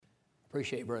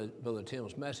Appreciate Brother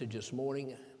Tim's message this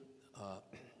morning.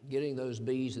 Getting those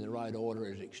B's in the right order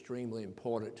is extremely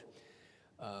important.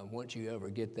 Once you ever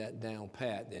get that down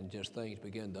pat, then just things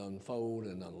begin to unfold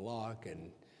and unlock, and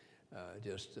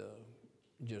just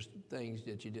things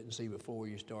that you didn't see before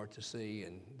you start to see.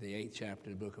 And the 8th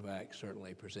chapter of the book of Acts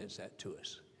certainly presents that to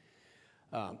us.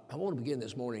 I want to begin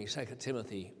this morning, 2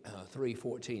 Timothy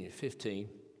 3:14 and 15.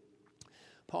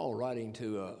 Paul writing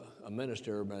to a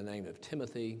minister by the name of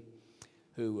Timothy,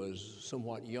 who was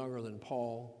somewhat younger than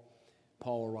Paul.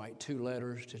 Paul will write 2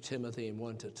 letters to Timothy and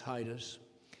 1 to Titus.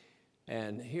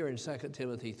 And here in 2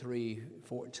 Timothy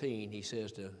 3:14, he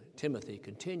says to Timothy,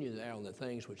 "Continue thou in the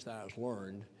things which thou hast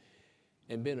learned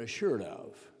and been assured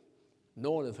of,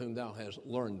 knowing of whom thou hast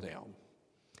learned them.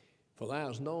 For thou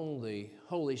hast known the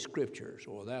Holy Scriptures,"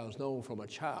 or thou hast known from a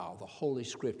child the Holy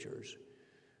Scriptures,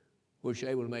 "which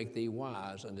they will make thee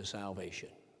wise unto salvation."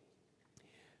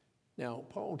 Now,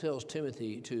 Paul tells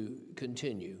Timothy to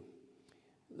continue.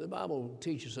 The Bible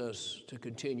teaches us to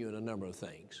continue in a number of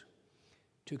things.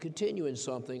 To continue in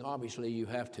something, obviously, you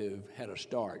have to have had a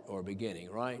start or a beginning,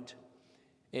 right?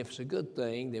 If it's a good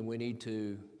thing, then we need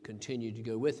to continue to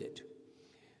go with it.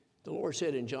 The Lord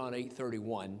said in John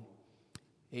 8:31,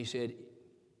 he said,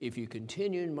 "If you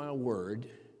continue in my word,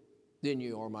 then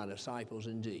you are my disciples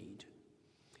indeed."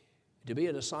 To be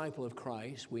a disciple of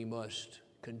Christ, we must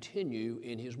continue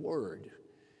in his word.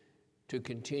 To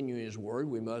continue in his word,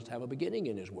 we must have a beginning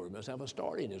in his word. We must have a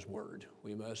start in his word.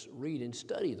 We must read and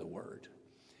study the word.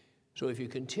 So if you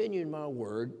continue in my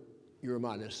word, you're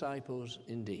my disciples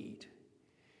indeed.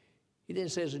 He then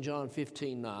says in John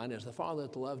 15:9, "As the Father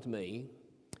hath loved me,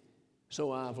 so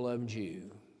I've loved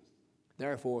you.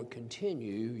 Therefore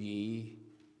continue ye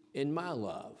in my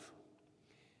love."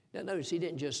 Now notice he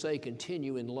didn't just say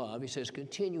continue in love. He says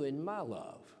continue in my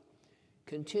love.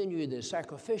 Continue the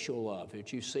sacrificial love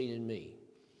that you've seen in me.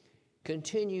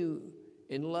 Continue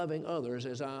in loving others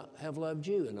as I have loved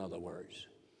you, in other words.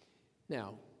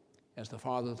 Now, as the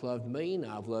Father hath loved me, and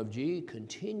I've loved ye,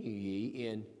 continue ye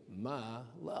in my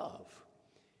love.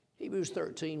 Hebrews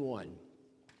 13:1.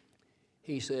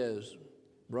 He says,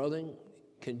 "Brethren,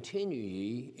 continue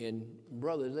ye in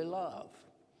brotherly love."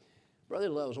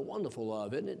 Brotherly love is a wonderful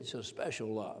love, isn't it? It's a special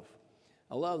love,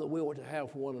 a love that we ought to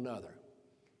have for one another.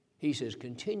 He says,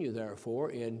 "Continue,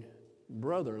 therefore, in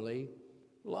brotherly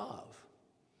love."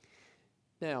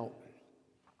 Now,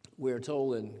 we're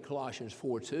told in Colossians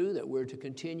 4:2 that we're to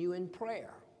continue in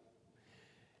prayer.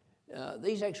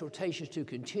 These exhortations to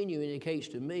continue indicates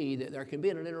to me that there can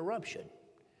be an interruption.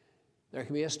 There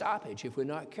can be a stoppage if we're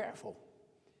not careful.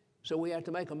 So we have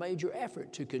to make a major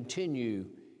effort to continue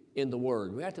in the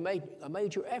Word. We have to make a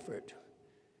major effort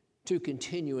to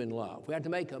continue in love. We have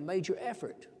to make a major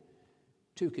effort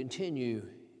to continue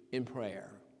in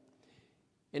prayer.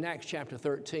 In Acts chapter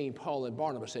 13, Paul and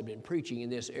Barnabas had been preaching in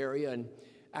this area, and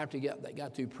after they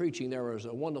got through preaching, there was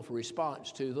a wonderful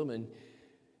response to them. And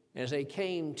as they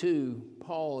came to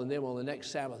Paul and them on the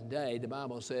next Sabbath day, the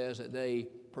Bible says that they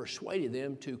persuaded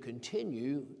them to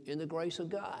continue in the grace of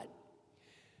God.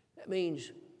 That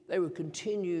means they would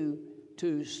continue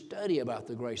to study about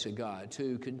the grace of God,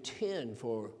 to contend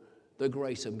for the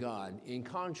grace of God, in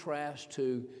contrast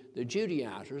to the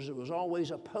Judaizers that was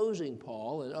always opposing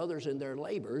Paul and others in their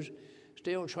labors,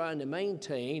 still trying to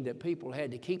maintain that people had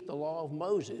to keep the law of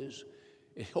Moses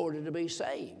in order to be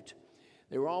saved.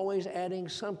 They were always adding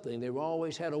something. They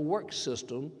always had a work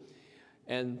system,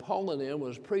 and Paul and them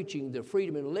was preaching the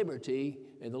freedom and liberty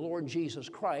in the Lord Jesus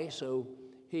Christ, so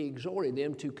he exhorted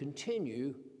them to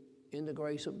continue in the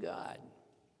grace of God.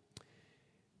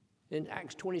 In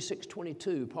Acts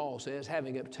 26:22, Paul says,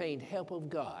 "Having obtained help of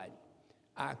God,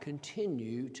 I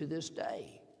continue to this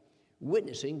day,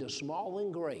 witnessing to small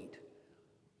and great,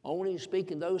 only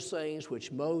speaking those things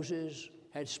which Moses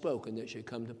had spoken that should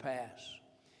come to pass."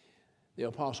 The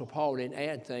Apostle Paul didn't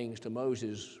add things to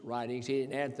Moses' writings. He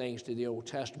didn't add things to the Old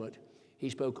Testament. He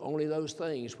spoke only those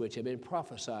things which had been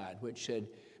prophesied, which had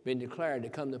been declared to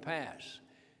come to pass.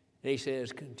 And he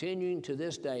says, continuing to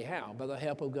this day, how? By the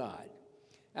help of God.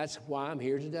 That's why I'm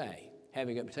here today.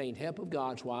 Having obtained help of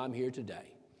God is why I'm here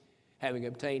today. Having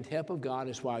obtained help of God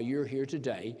is why you're here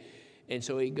today. And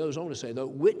so he goes on to say, though,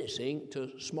 witnessing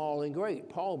to small and great.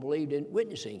 Paul believed in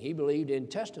witnessing. He believed in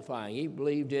testifying. He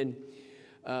believed in,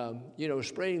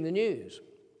 spreading the news.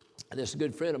 This is a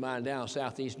good friend of mine down in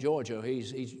southeast Georgia.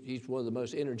 He's one of the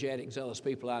most energetic, zealous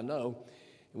people I know.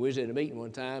 We was at a meeting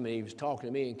one time, and he was talking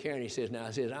to me and Karen. He says,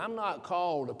 "I'm not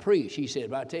called to preach." He said,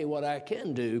 "But I tell you what I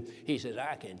can do." He says,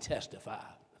 "I can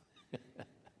testify." And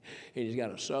he's got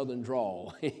a southern drawl.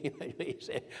 He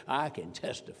said, "I can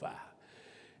testify."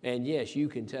 And yes, you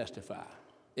can testify.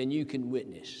 and you can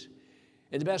witness.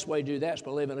 And the best way to do that is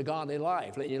by living a godly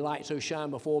life, letting your light so shine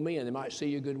before men, and they might see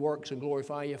your good works and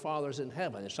glorify your fathers in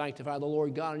heaven, and sanctify the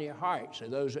Lord God in your hearts.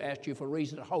 And those who ask you for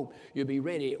reason to hope, you'll be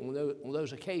ready on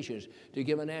those occasions to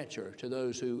give an answer to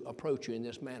those who approach you in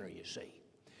this manner, you see.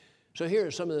 So here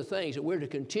are some of the things that we're to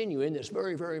continue in that's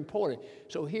very, very important.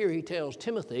 So here he tells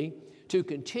Timothy to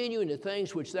continue in the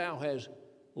things which thou hast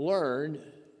learned,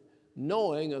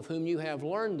 knowing of whom you have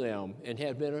learned them and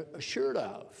have been assured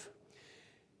of.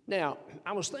 Now,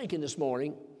 I was thinking this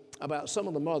morning about some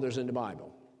of the mothers in the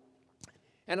Bible.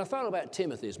 And I thought about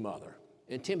Timothy's mother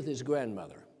and Timothy's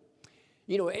grandmother.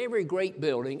 You know, every great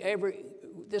building,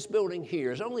 this building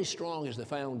here is only strong as the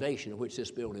foundation of which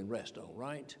this building rests on,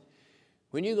 right?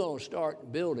 When you're going to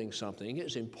start building something,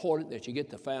 it's important that you get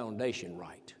the foundation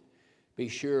right. Be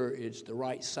sure it's the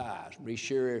right size. Be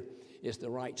sure it's the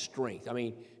right strength. I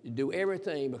mean, do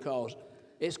everything because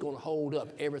it's going to hold up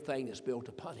everything that's built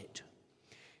upon it.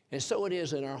 And so it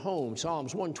is in our home.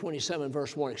 Psalms 127,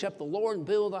 verse 1, except the Lord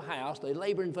build the house, they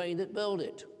labor in vain that build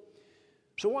it.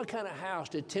 So what kind of house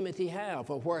did Timothy have,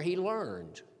 or where he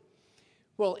learned?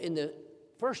 Well, in the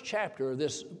first chapter of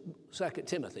this 2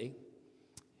 Timothy,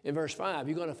 in verse 5,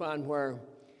 you're going to find where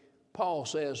Paul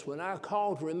says, when I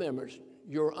call to remembrance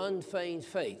your unfeigned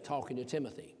faith, talking to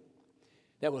Timothy,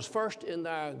 that was first in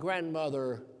thy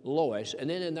grandmother Lois, and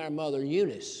then in thy mother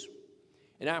Eunice,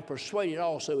 and I persuaded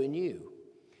also in you.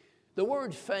 The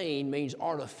word feign means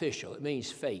artificial. It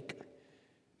means fake.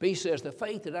 But he says, the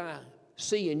faith that I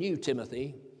see in you,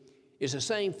 Timothy, is the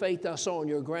same faith I saw in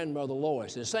your grandmother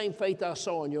Lois, the same faith I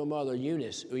saw in your mother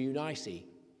Eunice, or Eunice.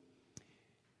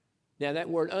 Now, that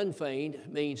word unfeigned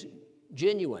means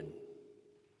genuine.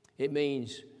 It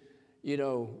means,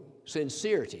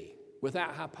 sincerity,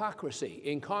 without hypocrisy,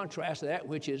 in contrast to that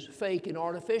which is fake and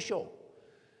artificial.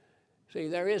 See,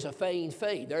 there is a feigned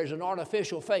faith. There is an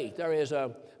artificial faith. There is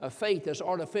a faith that's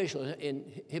artificial and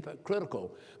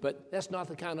hypocritical. But that's not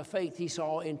the kind of faith he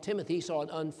saw in Timothy. He saw an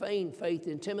unfeigned faith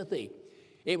in Timothy.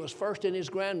 It was first in his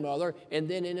grandmother and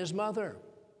then in his mother.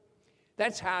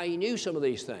 That's how he knew some of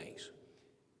these things.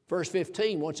 Verse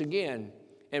 15, once again,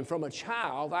 and from a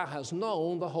child thou hast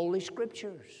known the Holy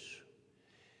Scriptures.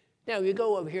 Now, you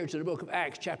go over here to the book of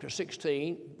Acts, chapter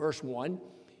 16, verse 1.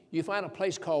 You find a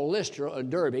place called Lystra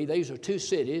and Derbe. These are two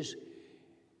cities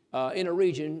in a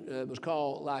region that was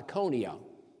called Lycaonia.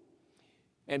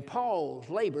 And Paul's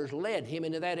labors led him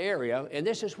into that area, and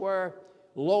this is where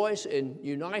Lois and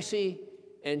Eunice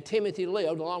and Timothy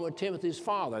lived, along with Timothy's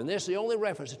father. And this is the only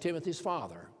reference to Timothy's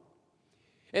father.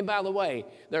 And by the way,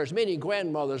 there's many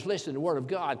grandmothers listed in the Word of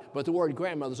God, but the word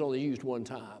grandmother is only used one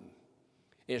time.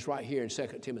 And it's right here in 2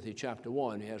 Timothy chapter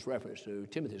 1. It has reference to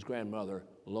Timothy's grandmother,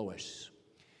 Lois.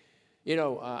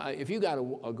 If you got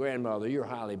a grandmother, you're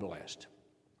highly blessed.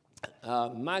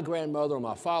 My grandmother on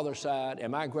my father's side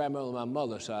and my grandmother on my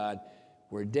mother's side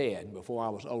were dead before I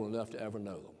was old enough to ever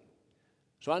know them.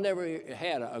 So I never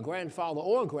had a grandfather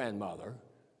or a grandmother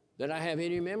that I have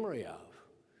any memory of.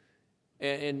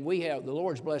 And we have, the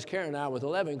Lord's blessed Karen and I with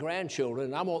 11 grandchildren,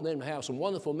 and I want them to have some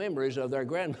wonderful memories of their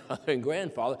grandmother and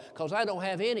grandfather, because I don't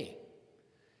have any.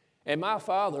 And my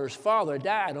father's father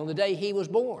died on the day he was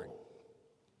born.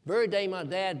 The very day my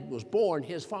dad was born,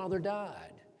 his father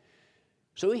died.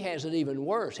 So he has it even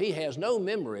worse. He has no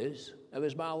memories of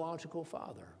his biological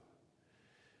father.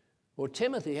 Well,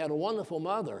 Timothy had a wonderful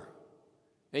mother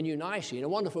in Eunice, and a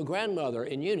wonderful grandmother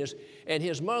in Eunice, and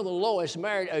his mother Lois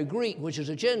married a Greek, which is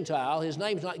a Gentile. His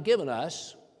name's not given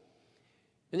us,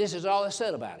 and this is all that's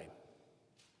said about him.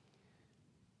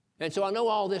 And so I know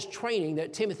all this training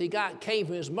that Timothy got came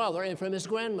from his mother and from his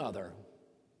grandmother.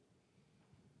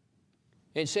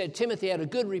 And said Timothy had a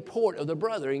good report of the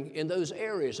brethren in those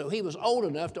areas, so he was old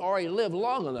enough to already live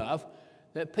long enough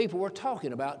that people were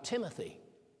talking about Timothy.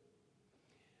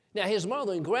 Now, his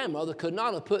mother and grandmother could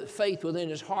not have put faith within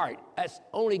his heart.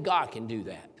 Only God can do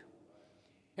that.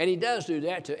 And he does do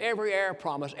that to every heir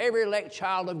promise, every elect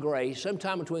child of grace.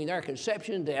 Sometime between their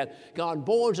conception and death, God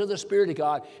borns of the Spirit of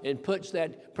God and puts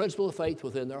that principle of faith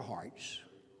within their hearts.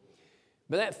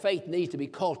 But that faith needs to be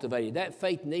cultivated. That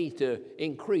faith needs to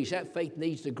increase. That faith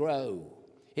needs to grow.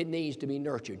 It needs to be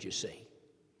nurtured, you see.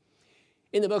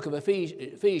 In the book of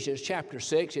Ephesians chapter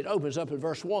 6, it opens up in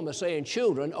verse 1 by saying,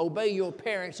 children, obey your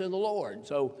parents in the Lord.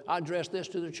 So I address this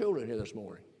to the children here this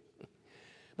morning.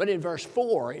 But in verse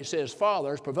 4, it says,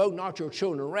 fathers, provoke not your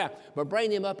children to wrath, but bring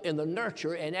them up in the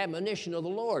nurture and admonition of the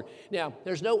Lord. Now,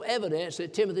 there's no evidence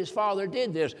that Timothy's father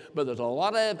did this, but there's a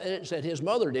lot of evidence that his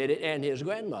mother did it and his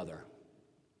grandmother.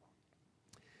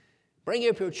 Bring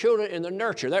up your children in the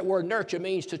nurture. That word nurture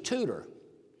means to tutor.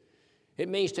 It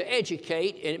means to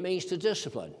educate, and it means to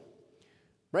discipline.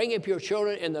 Bring up your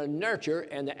children in the nurture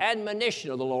and the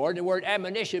admonition of the Lord. The word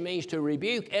admonition means to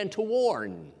rebuke and to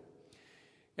warn.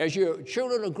 As your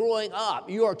children are growing up,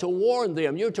 you are to warn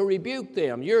them. You're to rebuke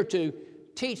them. You're to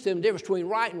teach them the difference between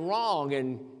right and wrong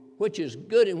and which is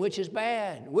good and which is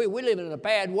bad. We live in a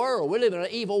bad world. We live in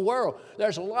an evil world.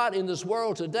 There's a lot in this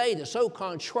world today that's so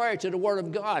contrary to the Word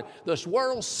of God. This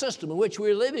world system in which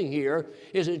we're living here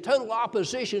is in total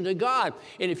opposition to God.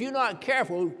 And if you're not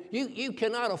careful, you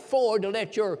cannot afford to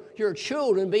let your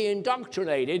children be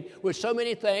indoctrinated with so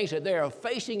many things that they are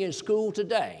facing in school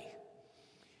today.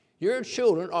 Your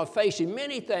children are facing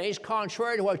many things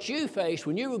contrary to what you faced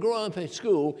when you were growing up in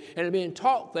school and are being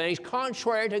taught things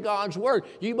contrary to God's Word.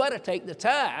 You better take the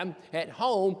time at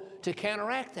home to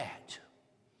counteract that.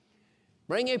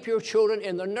 Bring up your children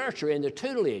in the nurture, in the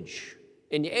tutelage,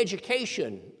 in the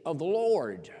education of the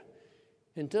Lord,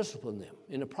 and discipline them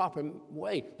in the proper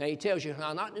way. Now, he tells you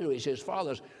how not to do it. He says,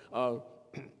 fathers,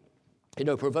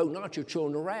 provoke not your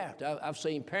children to wrath. I've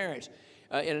seen parents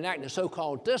in an act of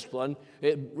so-called discipline,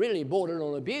 it really bordered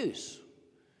on abuse.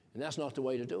 And that's not the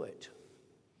way to do it.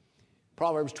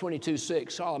 Proverbs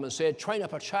 22:6, Solomon said, train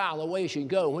up a child the way he should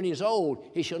go. When he is old,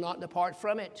 he shall not depart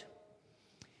from it.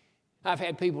 I've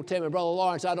had people tell me, Brother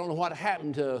Lawrence, I don't know what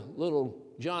happened to little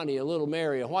Johnny or little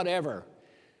Mary or whatever.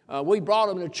 We brought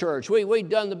them to church. We'd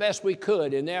done the best we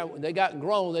could, and they got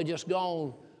grown. They just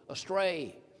gone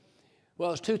astray. Well,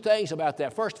 there's two things about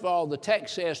that. First of all, the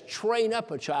text says train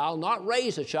up a child, not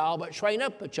raise a child, but train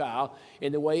up a child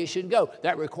in the way he should go.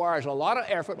 That requires a lot of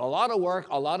effort, a lot of work,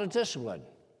 a lot of discipline.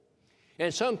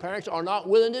 And some parents are not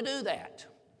willing to do that.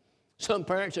 Some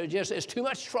parents are just, it's too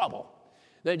much trouble.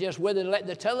 They're just willing to let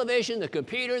the television, the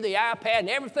computer, the iPad, and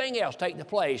everything else take the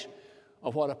place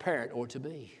of what a parent ought to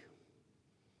be.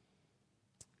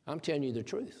 I'm telling you the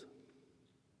truth.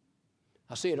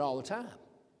 I see it all the time.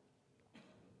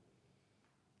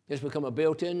 It's become a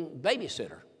built-in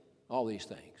babysitter, all these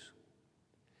things.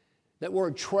 That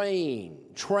word train.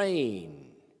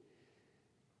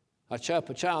 A child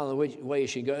in the way he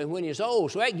should go. And when he's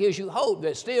old, so that gives you hope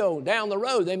that still down the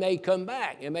road they may come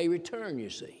back and may return, you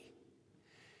see.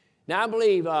 Now, I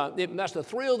believe it must have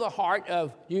thrilled the heart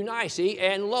of Eunice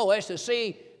and Lois to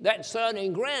see that son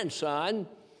and grandson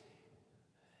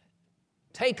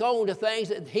take on the things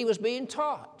that he was being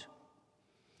taught.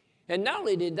 And not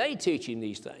only did they teach him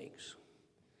these things,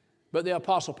 but the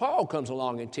Apostle Paul comes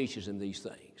along and teaches him these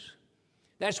things.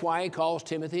 That's why he calls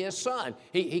Timothy his son.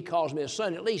 He calls me his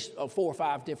son at least 4 or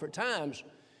 5 different times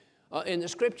in the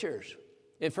Scriptures.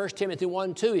 In 1 Timothy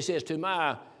 1:2, he says, to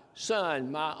my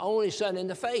son, my only son in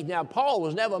the faith. Now, Paul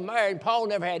was never married. Paul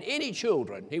never had any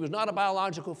children. He was not a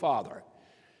biological father,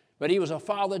 but he was a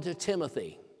father to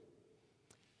Timothy.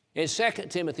 In 2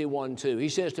 Timothy 1:2, he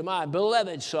says, to my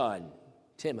beloved son,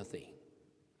 Timothy.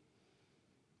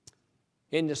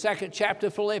 In the 2nd chapter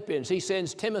of Philippians, he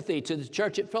sends Timothy to the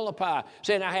church at Philippi,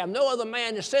 saying, I have no other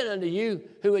man to send unto you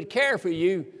who would care for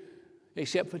you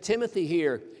except for Timothy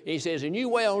here. And he says, and you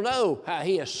well know how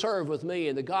he has served with me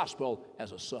in the gospel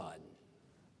as a son.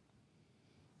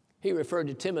 He referred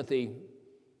to Timothy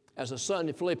as a son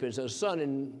in Philippians, as a son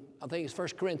in, I think it's 1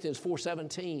 Corinthians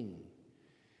 4:17.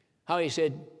 How he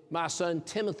said, my son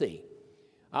Timothy,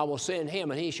 I will send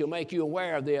him, and he shall make you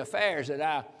aware of the affairs that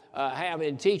I have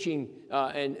in teaching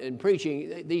and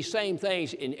preaching these same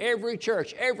things in every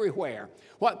church, everywhere.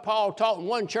 What Paul taught in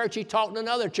one church, he taught in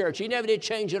another church. He never did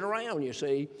change it around, you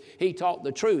see. He taught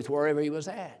the truth wherever he was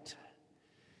at.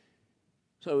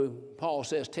 So Paul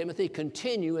says, Timothy,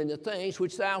 continue in the things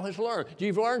which thou hast learned.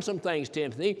 You've learned some things,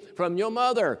 Timothy, from your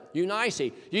mother,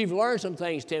 Eunice. You've learned some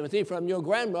things, Timothy, from your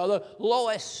grandmother,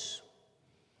 Lois.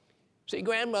 See,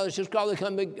 grandmothers, just because they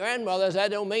become big grandmothers,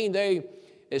 that don't mean they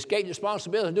escape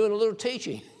responsibility of doing a little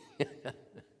teaching.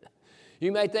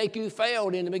 You may think you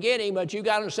failed in the beginning, but you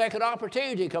got a second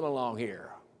opportunity coming along here.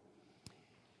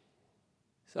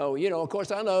 So, of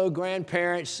course, I know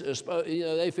grandparents,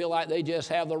 they feel like they just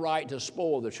have the right to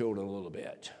spoil the children a little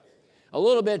bit. A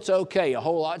little bit's okay, a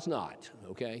whole lot's not,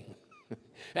 okay?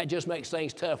 That just makes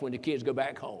things tough when the kids go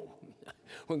back home.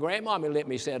 When Grandmommy let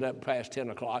me set up past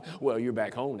 10 o'clock, well, you're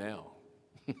back home now.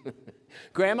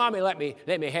 Grandmommy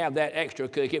let me have that extra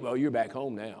cookie, well, you're back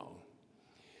home now.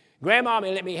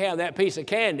 Grandmommy let me have that piece of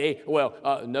candy, well,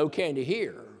 no candy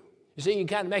here. You see, you can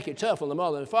kind of make it tough on the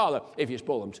mother and father if you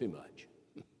spoil them too much.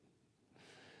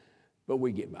 But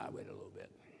we get by with it a little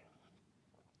bit.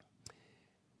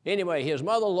 Anyway, his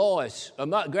mother Lois,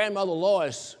 grandmother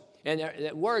Lois, and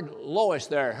that word Lois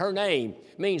there, her name,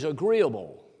 means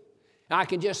agreeable. I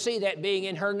can just see that being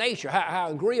in her nature,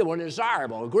 how agreeable and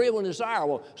desirable. Agreeable and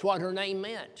desirable is what her name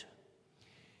meant.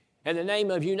 And the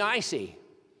name of Eunice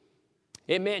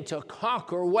It meant to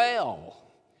conquer well.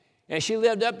 And she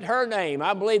lived up to her name.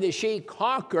 I believe that she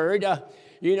conquered,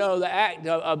 the act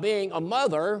of being a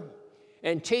mother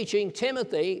and teaching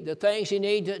Timothy the things he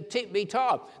needed to be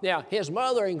taught. Now, his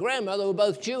mother and grandmother were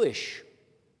both Jewish.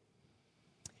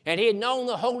 And he had known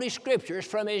the Holy Scriptures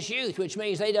from his youth, which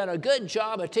means they'd done a good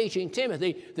job of teaching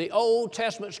Timothy the Old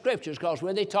Testament Scriptures, because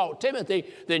when they taught Timothy,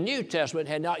 the New Testament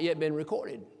had not yet been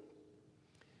recorded.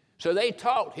 So they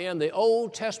taught him the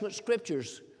Old Testament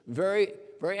Scriptures very,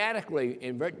 very adequately,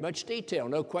 in very much detail,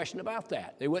 no question about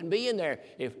that. They wouldn't be in there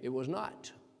if it was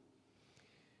not.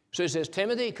 So it says,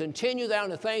 Timothy, continue thou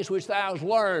in the things which thou hast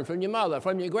learned from your mother,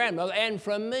 from your grandmother, and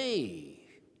from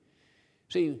me.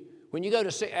 See, when you go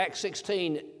to Acts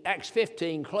 16, Acts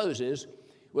 15 closes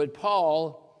with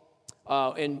Paul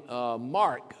Paul and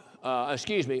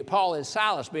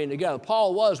Silas being together.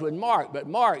 Paul was with Mark, but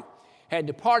Mark had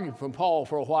departed from Paul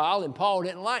for a while, and Paul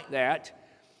didn't like that.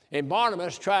 And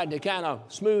Barnabas tried to kind of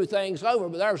smooth things over,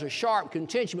 but there was a sharp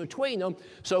contention between them.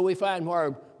 So we find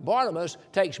where Barnabas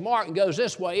takes Mark and goes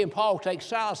this way, and Paul takes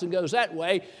Silas and goes that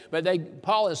way. But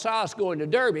Paul and Silas go into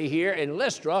Derbe here in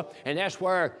Lystra, and that's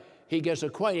where he gets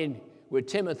acquainted with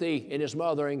Timothy and his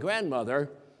mother and grandmother.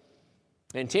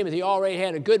 And Timothy already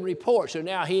had a good report, so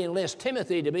now he enlists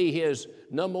Timothy to be his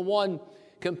number one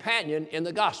companion in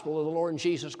the gospel of the Lord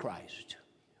Jesus Christ.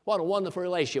 What a wonderful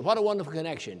relationship. What a wonderful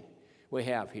connection we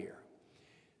have here.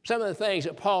 Some of the things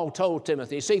that Paul told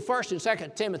Timothy. See, 1st and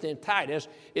 2nd Timothy and Titus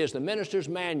is the minister's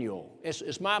manual.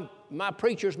 It's my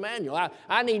preacher's manual.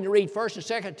 I need to read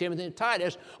 1st and 2nd Timothy and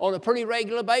Titus on a pretty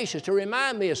regular basis to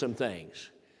remind me of some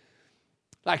things.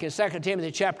 Like in 2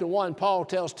 Timothy chapter 1, Paul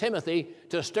tells Timothy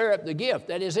to stir up the gift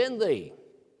that is in thee.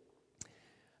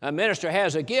 A minister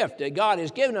has a gift that God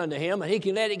has given unto him, and he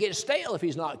can let it get stale if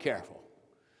he's not careful.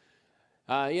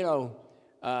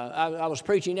 I was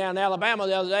preaching down in Alabama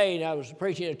the other day, and I was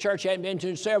preaching at a church I hadn't been to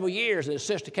in several years, and a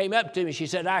sister came up to me. She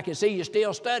said, I can see you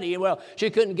still studying. Well, she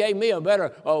couldn't give me a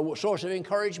better source of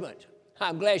encouragement.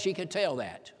 I'm glad she could tell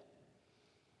that.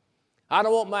 I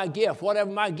don't want my gift,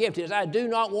 whatever my gift is, I do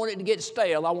not want it to get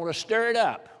stale. I want to stir it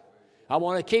up. I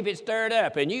want to keep it stirred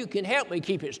up, and you can help me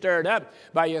keep it stirred up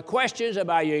by your questions and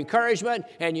by your encouragement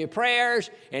and your prayers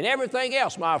and everything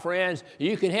else, my friends.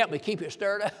 You can help me keep it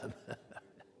stirred up.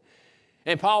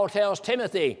 And Paul tells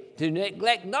Timothy to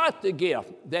neglect not the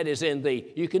gift that is in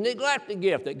thee. You can neglect the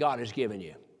gift that God has given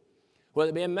you, whether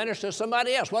it be a minister to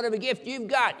somebody else, whatever gift you've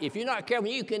got. If you're not careful,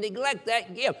 you can neglect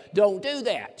that gift. Don't do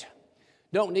that.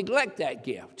 Don't neglect that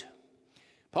gift.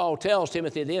 Paul tells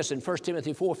Timothy this in 1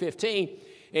 Timothy 4:15,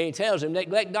 and he tells him,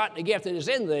 neglect not the gift that is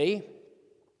in thee.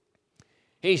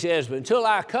 He says, but until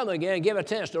I come again, give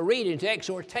attendance to reading, to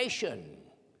exhortation.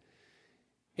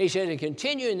 He says, and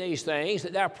continue in these things,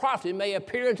 that thy profit may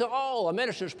appear unto all. A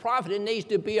minister's profit needs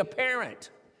to be apparent.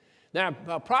 Now,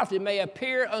 a profit may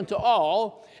appear unto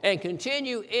all, and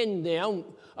continue in them,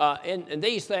 in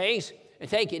these things, and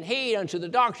taking heed unto the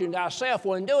doctrine thyself.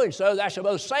 When doing so, thou shalt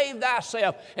both save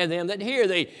thyself and them that hear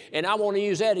thee. And I want to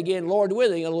use that again, Lord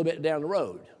willing, a little bit down the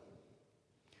road.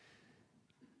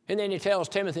 And then he tells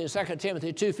Timothy in 2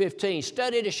 Timothy 2:15,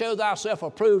 study to show thyself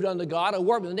approved unto God, a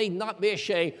workman that need not be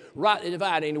ashamed, rightly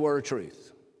dividing the word of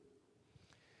truth.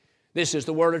 This is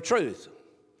the word of truth.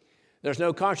 There's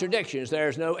no contradictions.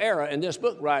 There's no error in this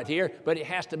book right here, but it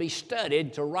has to be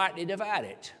studied to rightly divide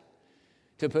it.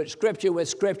 To put Scripture with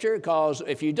Scripture, because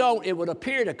if you don't, it would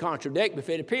appear to contradict. If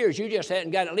it appears, you just hadn't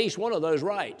got at least one of those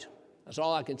right. That's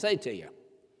all I can say to you.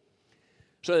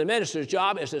 So the minister's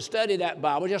job is to study that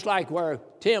Bible, just like where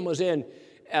Tim was in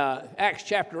Acts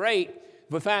chapter 8.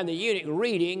 We find the eunuch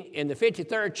reading in the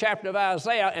 53rd chapter of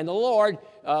Isaiah, and the Lord,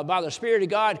 by the Spirit of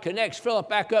God, connects Philip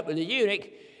back up with the eunuch,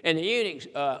 and the eunuch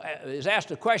is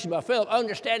asked a question by Philip,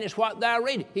 understandest what thou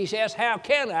readest. He says, how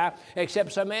can I,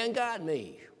 except some man guide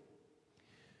me?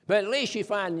 But at least you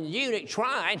find the eunuch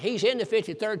trying. He's in the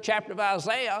 53rd chapter of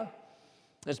Isaiah.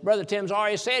 As Brother Tim's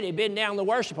already said, he'd been down to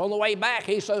worship on the way back.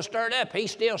 He's so stirred up.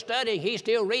 He's still studying. He's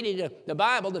still reading the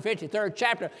Bible, the 53rd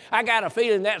chapter. I got a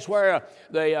feeling that's where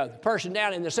the person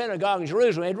down in the synagogue in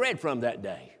Jerusalem had read from that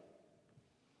day.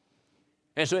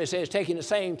 And so it says, taking the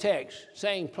same text,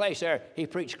 same place there, he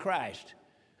preached Christ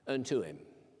unto him.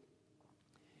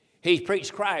 He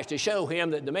preached Christ to show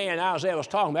him that the man Isaiah was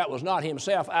talking about was not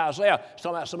himself, Isaiah. He's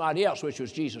talking about somebody else, which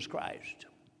was Jesus Christ.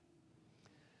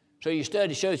 So you study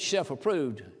to show yourself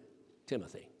approved,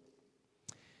 Timothy.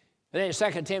 And then in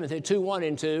 2 Timothy 2:1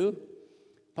 and 2,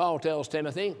 Paul tells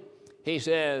Timothy, he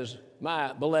says,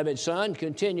 my beloved son,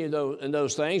 continue in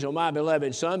those things, O my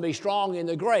beloved son, be strong in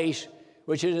the grace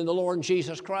which is in the Lord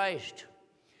Jesus Christ.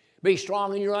 Be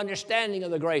strong in your understanding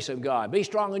of the grace of God. Be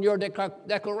strong in your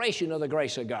declaration of the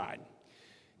grace of God.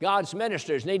 God's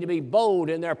ministers need to be bold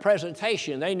in their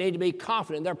presentation. They need to be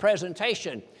confident in their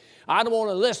presentation. I don't want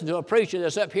to listen to a preacher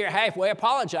that's up here halfway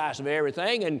apologizing for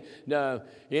everything and,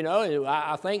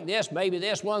 I think this, maybe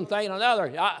this, one thing and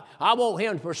another. I want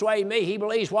him to persuade me he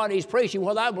believes what he's preaching,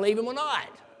 whether I believe him or not.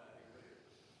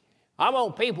 I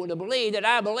want people to believe that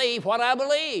I believe what I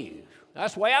believe.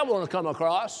 That's the way I want to come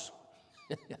across.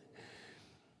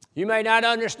 You may not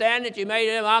understand it.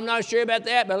 I'm not sure about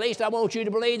that, but at least I want you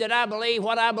to believe that I believe,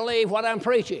 what I'm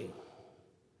preaching.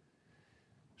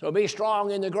 So be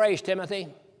strong in the grace, Timothy.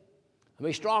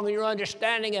 Be strong in your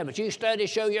understanding of it. You study to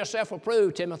show yourself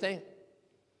approved, Timothy.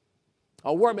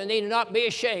 A workman need not be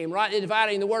ashamed, rightly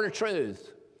dividing the word of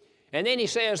truth. And then he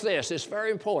says this, it's very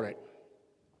important.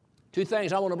 Two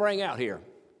things I want to bring out here.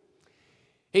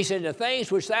 He said, the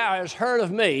things which thou hast heard of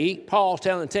me, Paul's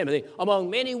telling Timothy, among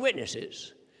many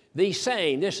witnesses, the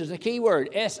same, this is the key word,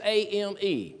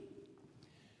 S-A-M-E,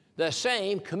 the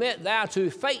same commit thou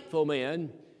to faithful men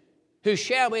who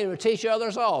shall be able to teach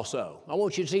others also. I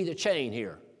want you to see the chain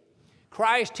here.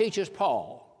 Christ teaches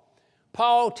Paul.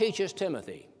 Paul teaches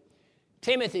Timothy.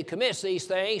 Timothy commits these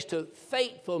things to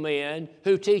faithful men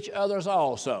who teach others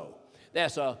also.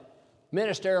 That's a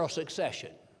ministerial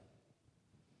succession.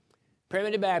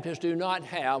 Primitive Baptists do not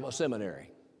have a seminary.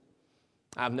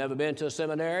 I've never been to a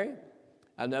seminary.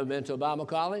 I've never been to a Bible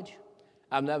college.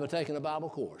 I've never taken a Bible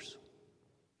course.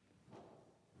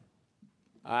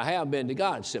 I have been to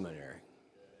God's seminary.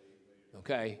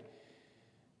 Okay?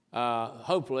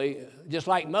 Hopefully, just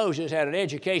like Moses had an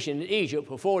education in Egypt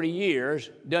for 40 years,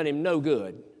 done him no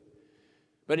good.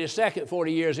 But his second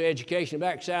 40 years of education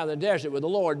backside in the desert with the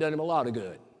Lord done him a lot of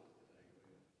good.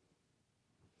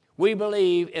 We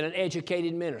believe in an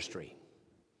educated ministry.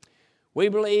 We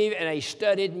believe in a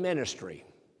studied ministry.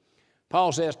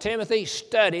 Paul says, Timothy,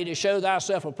 study to show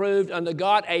thyself approved unto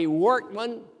God, a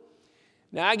workman.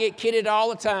 Now, I get kidded all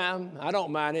the time. I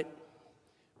don't mind it.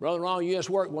 Brother Ron, you just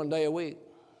work one day a week.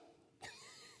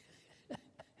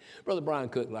 Brother Brian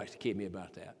Cook likes to kid me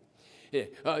about that.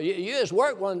 Yeah. You just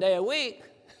work one day a week.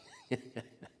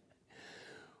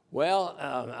 Well,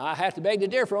 I have to beg to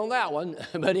differ on that one.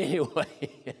 But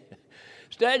anyway,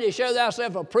 study to show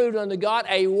thyself approved unto God,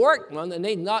 a workman that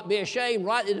need not be ashamed,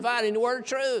 rightly dividing the word of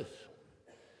truth.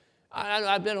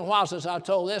 I've been a while since I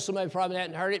told this. Somebody probably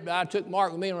hadn't heard it, but I took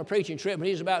Mark with me on a preaching trip when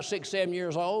he was about 6, 7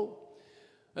 years old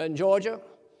in Georgia.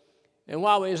 And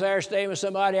while we was there staying with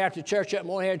somebody after church up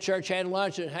morning, had church, had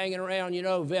lunch, and hanging around,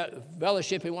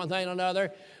 fellowshipping one thing and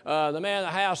another, the man in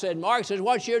the house said, Mark says,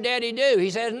 what's your daddy do? He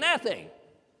says, nothing.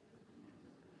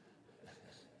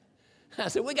 I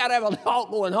said, we got to have a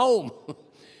talk going home. If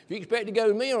you expect to go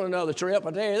with me on another trip,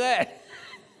 I'll tell you that.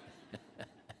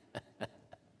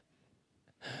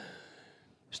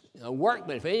 A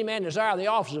workman, if any man desire the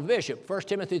office of bishop, 1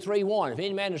 Timothy 3:1, if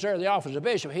any man desire the office of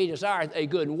bishop, he desireth a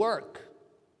good work.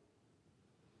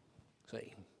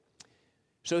 See?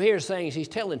 So here's things he's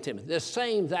telling Timothy. The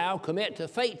same thou commit to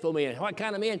faithful men. What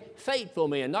kind of men? Faithful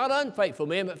men. Not unfaithful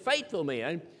men, but faithful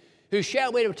men who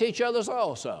shall be able to teach others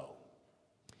also.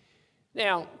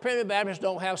 Now, Primitive Baptists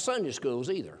don't have Sunday schools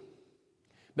either.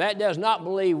 That does not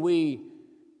believe we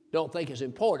don't think it's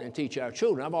important to teach our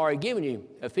children. I've already given you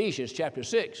Ephesians chapter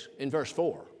 6 in verse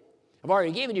 4. I've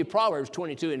already given you Proverbs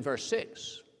 22 in verse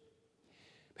 6.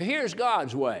 But here's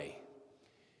God's way.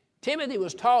 Timothy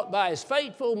was taught by his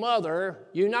faithful mother,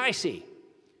 Eunice,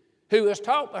 who was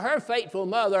taught by her faithful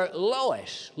mother,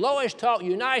 Lois. Lois taught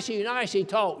Eunice. Eunice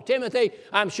taught Timothy.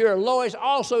 I'm sure Lois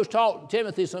also taught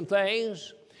Timothy some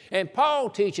things. And Paul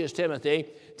teaches Timothy.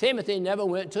 Timothy never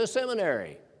went to a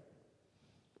seminary.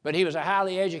 But he was a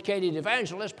highly educated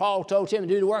evangelist. Paul told him to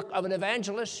do the work of an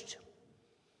evangelist.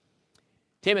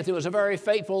 Timothy was a very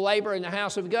faithful laborer in the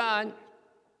house of God.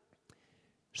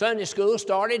 Sunday school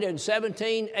started in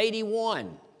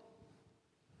 1781.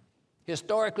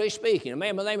 Historically speaking, a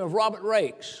man by the name of Robert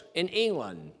Raikes in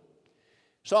England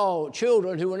saw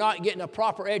children who were not getting a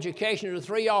proper education of the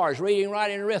 3 R's, reading,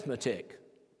 writing, and arithmetic.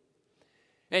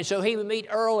 And so he would meet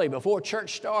early before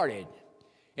church started.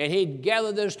 And he'd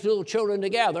gather those little children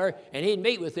together, and he'd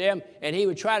meet with them, and he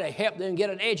would try to help them get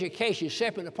an education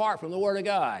separate and apart from the Word of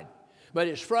God. But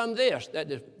it's from this that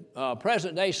the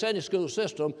present-day Sunday school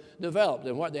system developed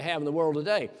and what they have in the world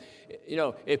today. You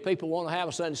know, if people want to have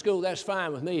a Sunday school, that's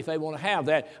fine with me if they want to have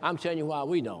that. I'm telling you why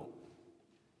we don't.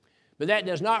 But that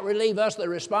does not relieve us the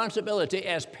responsibility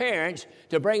as parents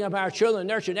to bring up our children,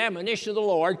 nurture and admonition of the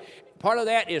Lord. Part of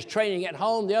that is training at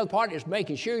home. The other part is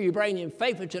making sure you bring them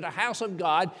faithfully to the house of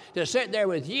God to sit there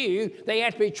with you. They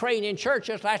have to be trained in church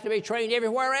just like to be trained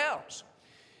everywhere else.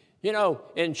 You know,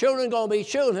 and children are going to be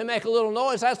children. If they make a little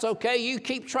noise, that's okay. You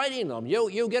keep training them.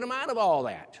 You'll get them out of all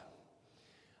that.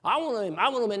 I want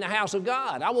them in the house of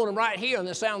God. I want them right here in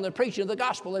the sound of the preaching of the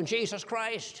gospel in Jesus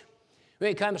Christ. When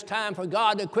it comes time for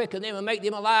God to quicken them and make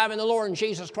them alive in the Lord and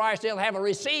Jesus Christ, they'll have a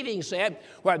receiving set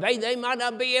where they might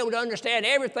not be able to understand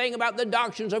everything about the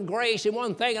doctrines of grace and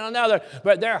one thing and another,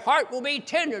 but their heart will be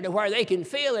tender to where they can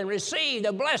feel and receive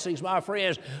the blessings, my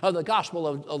friends, of the gospel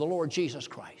of the Lord Jesus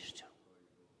Christ.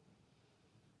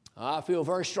 I feel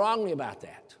very strongly about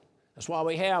that. That's why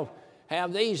we have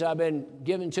these. I've been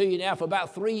giving to you now for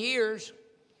about 3 years.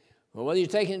 Well, whether you're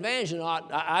taking advantage or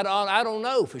not, I don't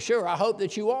know for sure. I hope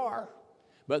that you are.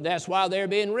 But that's why they're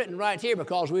being written right here,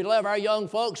 because we love our young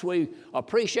folks. We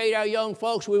appreciate our young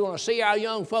folks. We want to see our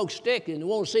young folks stick, and we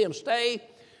want to see them stay.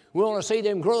 We want to see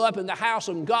them grow up in the house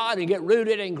of God and get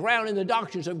rooted and grounded in the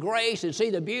doctrines of grace and see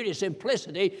the beauty and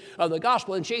simplicity of the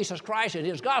gospel in Jesus Christ and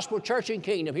His gospel church and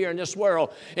kingdom here in this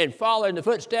world, and follow in the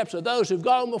footsteps of those who've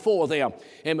gone before them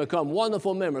and become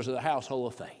wonderful members of the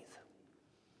household of faith.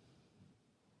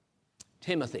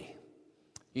 Timothy.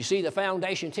 You see the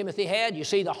foundation Timothy had. You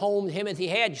see the home Timothy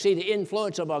had. You see the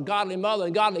influence of a godly mother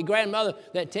and godly grandmother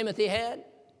that Timothy had.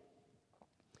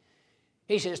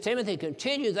 He says, Timothy,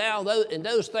 continue thou in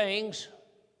those things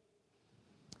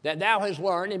that thou hast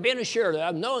learned, and been assured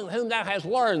of, knowing whom thou hast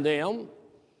learned them,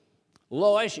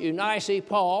 Lois, Eunice,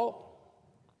 Paul.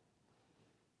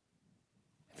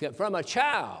 From a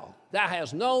child thou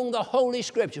hast known the Holy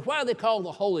Scriptures. Why are they called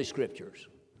the Holy Scriptures?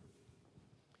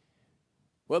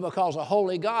 Well, because the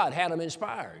Holy God had them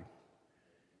inspired.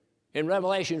 In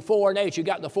Revelation 4:8, you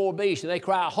got the 4 beasts, and they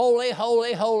cry, Holy,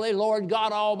 holy, holy, Lord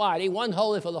God Almighty. One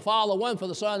holy for the Father, one for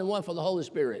the Son, and one for the Holy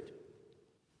Spirit,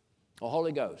 or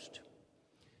Holy Ghost.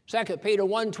 2 Peter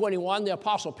 1:21, the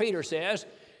Apostle Peter says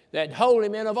that holy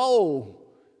men of old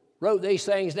wrote these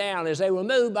things down as they were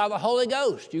moved by the Holy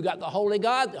Ghost. You got the Holy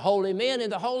God, the holy men,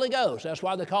 and the Holy Ghost. That's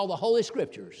why they're called the Holy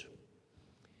Scriptures.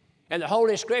 And the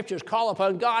Holy Scriptures call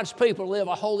upon God's people to live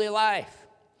a holy life.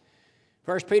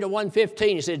 1 Peter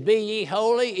 1:15, it says, Be ye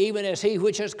holy, even as He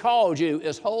which has called you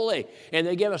is holy. And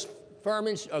they give us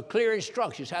clear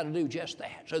instructions how to do just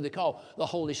that. So they call the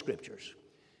Holy Scriptures.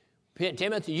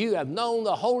 Timothy, you have known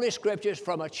the Holy Scriptures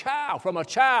from a child. From a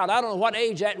child. I don't know what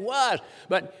age that was,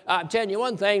 but I'm telling you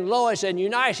one thing, Lois and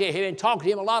Eunice have been talking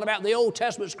to him a lot about the Old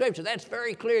Testament Scripture. That's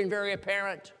very clear and very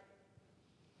apparent.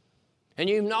 And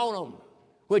you've known them,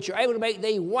 which are able to make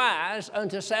thee wise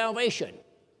unto salvation.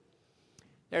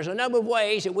 There's a number of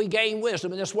ways that we gain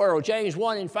wisdom in this world. James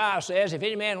 1:5 says, If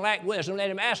any man lack wisdom, let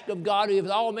him ask of God, who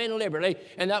giveth all men liberally,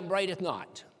 and upbraideth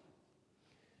not.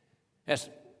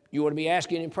 You want to be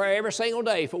asking in prayer every single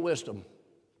day for wisdom.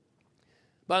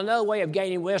 But another way of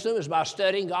gaining wisdom is by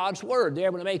studying God's Word. They're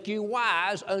able to make you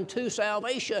wise unto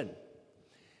salvation.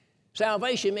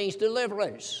 Salvation means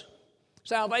deliverance.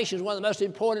 Salvation is one of the most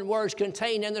important words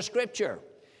contained in the Scripture.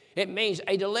 It means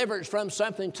a deliverance from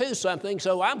something to something,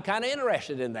 so I'm kind of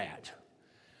interested in that.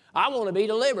 I want to be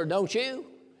delivered, don't you?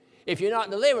 If you're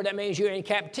not delivered, that means you're in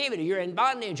captivity, you're in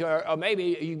bondage, or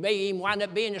maybe you may even wind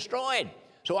up being destroyed.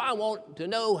 So I want to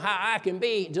know how I can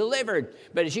be delivered.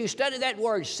 But as you study that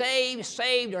word,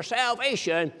 saved, or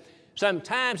salvation,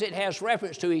 sometimes it has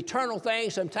reference to eternal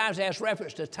things, sometimes it has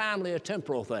reference to timely or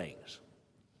temporal things.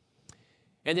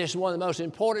 And this is one of the most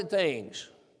important things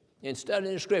in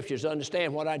studying the Scriptures to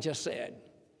understand what I just said.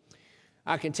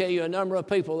 I can tell you a number of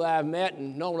people that I've met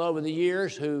and known over the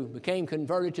years who became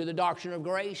converted to the doctrine of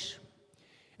grace.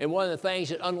 And one of the things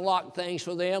that unlocked things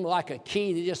for them, like a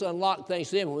key that just unlocked things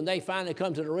for them, when they finally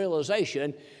come to the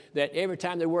realization that every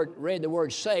time they read the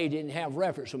word saved, it didn't have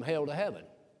reference from hell to heaven.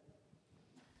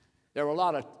 There were a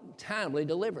lot of timely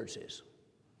deliverances.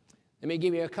 Let me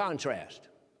give you a contrast.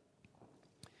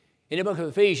 In the book of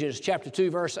Ephesians, chapter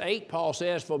 2, verse 8, Paul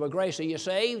says, For by grace are you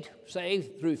saved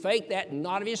through faith, that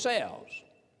not of yourselves,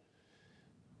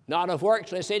 not of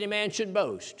works, lest any man should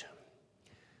boast.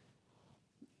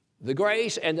 The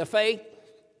grace and the faith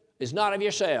is not of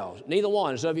yourselves. Neither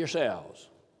one is of yourselves.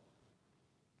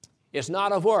 It's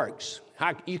not of works.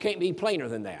 You can't be plainer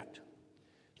than that.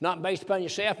 It's not based upon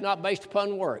yourself, not based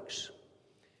upon works.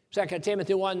 2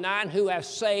 Timothy 1:9, who hath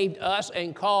saved us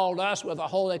and called us with a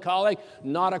holy calling,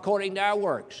 not according to our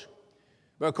works,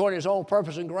 but according to His own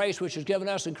purpose and grace, which is given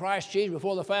us in Christ Jesus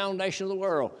before the foundation of the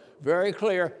world. Very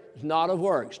clear, it's not of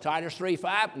works. Titus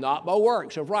 3:5, not by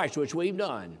works of righteousness which we've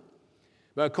done,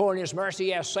 but according to His mercy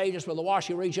He hath saved us by the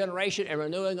washing of regeneration and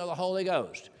renewing of the Holy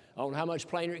Ghost. I don't know how much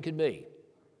plainer it could be.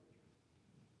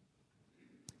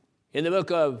 In the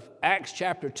book of Acts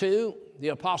chapter 2, the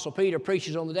Apostle Peter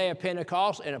preaches on the day of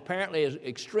Pentecost and apparently is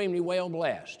extremely well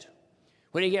blessed.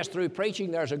 When he gets through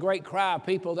preaching, there's a great cry of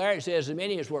people there. It says,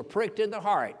 many as were pricked in the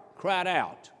heart, cried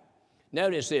out.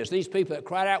 Notice this. These people that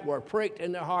cried out were pricked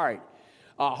in the heart.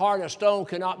 A heart of stone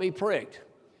cannot be pricked.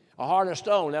 A heart of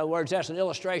stone, in other words, that's an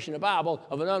illustration in the Bible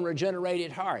of an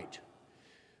unregenerated heart.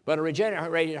 But a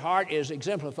regenerated heart is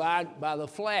exemplified by the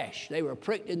flesh. They were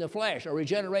pricked in the flesh, a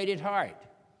regenerated heart.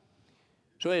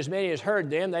 So as many as heard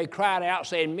them, they cried out,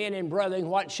 saying, men and brethren,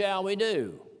 what shall we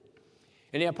do?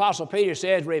 And the Apostle Peter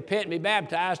says, repent and be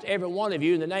baptized, every one of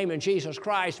you, in the name of Jesus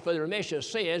Christ for the remission of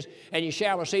sins, and you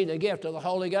shall receive the gift of the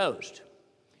Holy Ghost.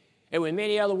 And with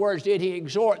many other words did he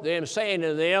exhort them, saying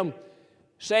to them,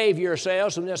 save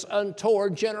yourselves from this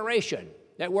untoward generation.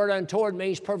 That word untoward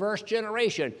means perverse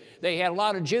generation. They had a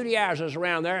lot of Judaizers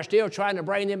around there still trying to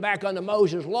bring them back under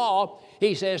Moses' law.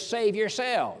 He says, save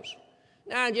yourselves.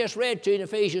 Now I just read to you in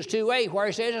Ephesians 2:8 where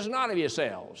he says it's not of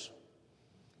yourselves.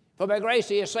 For by grace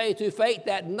he is saved through faith,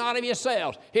 that not of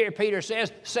yourselves. Here Peter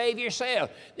says, save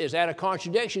yourselves. Is that a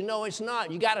contradiction? No, it's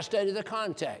not. You got to study the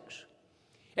context.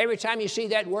 Every time you see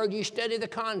that word, you study the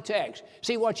context.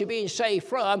 See what you're being saved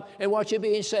from and what you're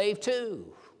being saved to.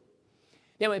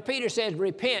 Now when Peter says,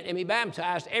 repent and be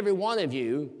baptized, every one of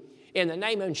you, in the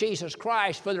name of Jesus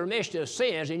Christ for the remission of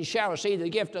sins, and you shall receive the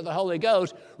gift of the Holy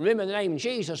Ghost. Remember, the name of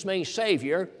Jesus means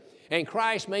Savior, and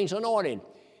Christ means anointed.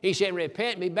 He said,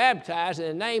 repent and be baptized in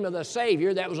the name of the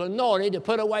Savior that was anointed to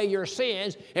put away your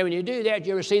sins. And when you do that,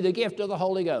 you receive the gift of the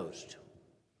Holy Ghost.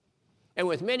 And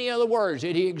with many other words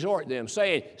did he exhort them,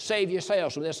 saying, save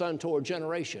yourselves from this untoward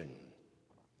generation.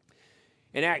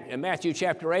 In Matthew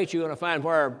chapter 8, you're going to find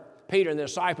where Peter and the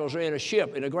disciples are in a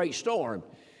ship in a great storm.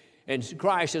 And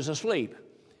Christ is asleep.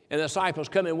 And the disciples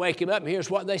come and wake him up, and here's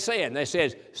what they said. They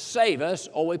said, save us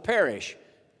or we perish.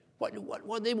 What do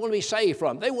they want to be saved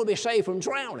from? They want to be saved from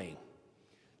drowning.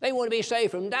 They want to be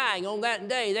saved from dying on that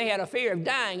day. They had a fear of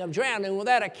dying, of drowning on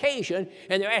that occasion,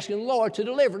 and they're asking the Lord to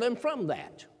deliver them from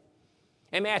that.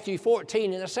 In Matthew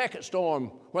 14, in the second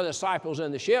storm, where the disciples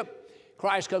in the ship,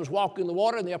 Christ comes walking in the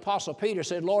water, and the Apostle Peter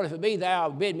said, Lord, if it be thou,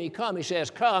 bid me come. He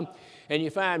says, come. And you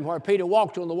find where Peter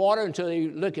walked on the water until he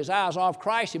took his eyes off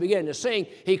Christ. He began to sing.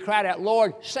 He cried out,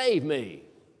 Lord, save me.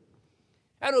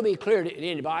 That'll be clear to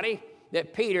anybody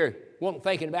that Peter wasn't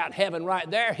thinking about heaven right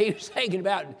there. He was thinking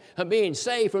about being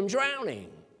saved from drowning.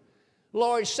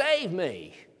 Lord, save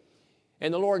me.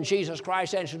 And the Lord Jesus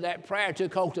Christ answered that prayer,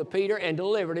 took hold of Peter, and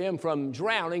delivered him from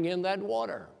drowning in that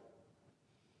water.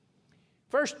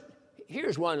 First,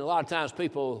 here's one a lot of times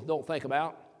people don't think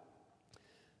about.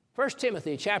 1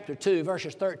 Timothy chapter 2,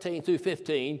 verses 13 through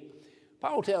 15,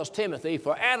 Paul tells Timothy,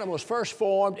 for Adam was first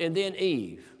formed and then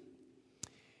Eve.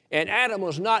 And Adam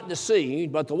was not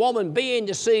deceived, but the woman being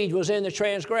deceived was in the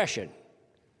transgression.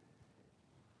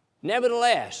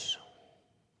 Nevertheless,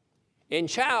 in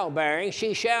childbearing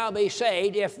she shall be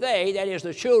saved if they, that is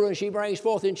the children she brings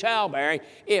forth in childbearing,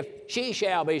 if she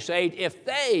shall be saved, if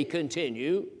they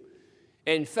continue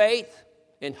in faith,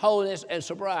 in holiness, and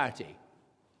sobriety.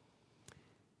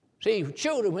 See,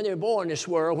 children, when they're born in this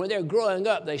world, when they're growing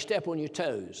up, they step on your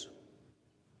toes.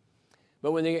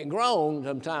 But when they get grown,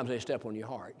 sometimes they step on your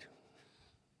heart.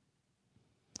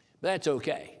 But that's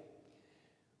okay.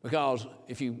 Because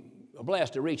if you are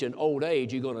blessed to reach an old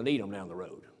age, you're going to need them down the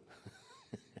road.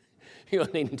 You're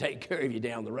going to need them to take care of you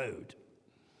down the road.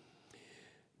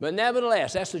 But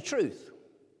nevertheless, that's the truth.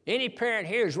 Any parent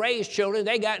here has raised children,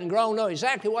 they gotten grown, know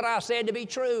exactly what I said to be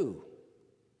true.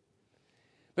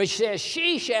 But she says,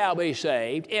 she shall be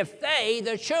saved if they,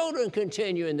 the children,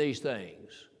 continue in these things.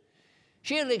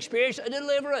 She'll experience a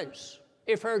deliverance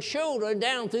if her children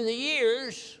down through the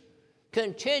years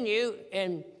continue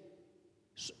in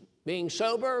being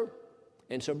sober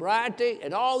and sobriety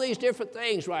and all these different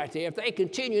things right there. If they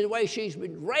continue the way she's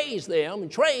been raised them and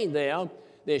trained them,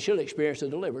 then she'll experience a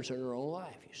deliverance in her own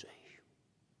life, you see.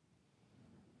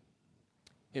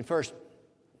 In 1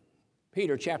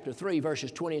 Peter chapter 3,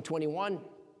 verses 20 and 21,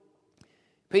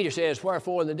 Peter says,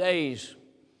 wherefore in the days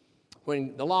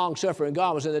when the long-suffering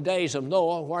God was in the days of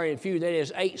Noah, wherein few, that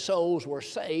is, 8 souls were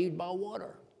saved by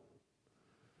water.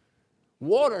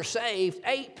 Water saved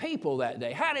 8 people that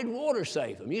day. How did water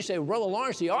save them? You say, well, Brother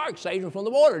Lawrence, the ark saved them from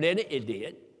the water, didn't it? It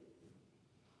did.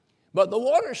 But the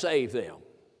water saved them.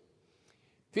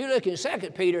 If you look in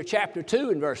 2 Peter chapter 2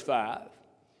 and verse 5,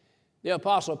 the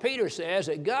Apostle Peter says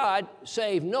that God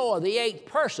saved Noah, the 8th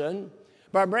person,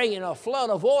 by bringing a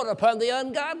flood of water upon the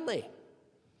ungodly.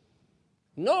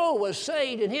 Noah was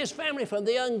saved and his family from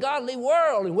the ungodly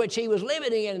world in which he was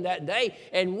living in that day,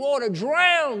 and water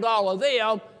drowned all of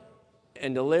them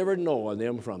and delivered Noah and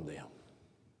them from them.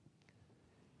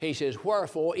 He says,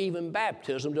 wherefore even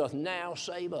baptism doth now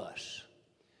save us.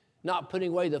 not putting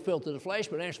away the filth of the flesh,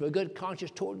 but answering with a good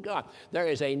conscience toward God. There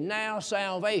is a now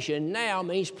salvation. Now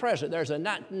means present. There's a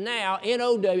now,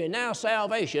 N-O-W, now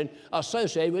salvation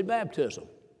associated with baptism.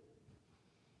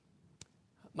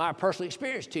 My personal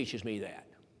experience teaches me that.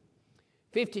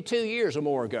 52 years or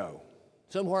more ago,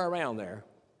 somewhere around there,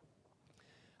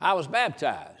 I was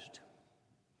baptized.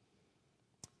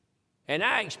 And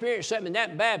I experienced something in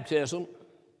that baptism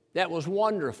that was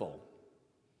wonderful.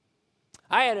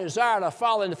 I had a desire to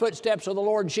follow in the footsteps of the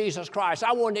Lord Jesus Christ.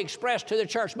 I wanted to express to the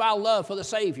church my love for the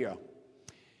Savior.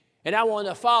 And I wanted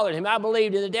to follow Him. I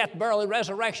believed in the death, burial, and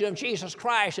resurrection of Jesus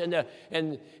Christ.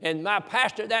 And my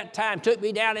pastor at that time took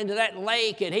me down into that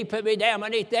lake, and he put me down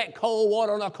beneath that cold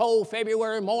water on a cold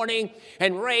February morning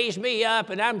and raised me up.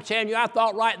 And I'm telling you, I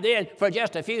thought right then, for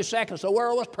just a few seconds, the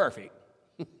world was perfect.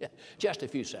 Just a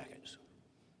few seconds.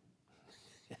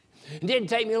 It didn't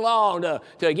take me long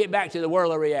to get back to the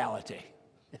world of reality.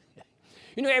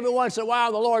 You know, every once in a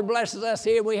while, the Lord blesses us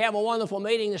here. We have a wonderful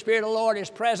meeting. The Spirit of the Lord is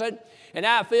present. And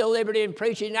I feel liberty in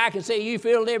preaching. And I can see you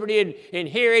feel liberty in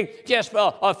hearing just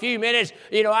for a few minutes.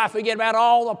 You know, I forget about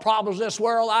all the problems of this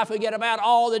world. I forget about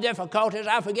all the difficulties.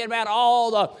 I forget about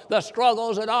all the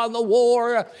struggles and all the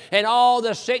war and all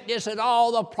the sickness and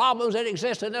all the problems that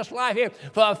exist in this life here.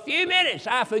 For a few minutes,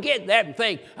 I forget that and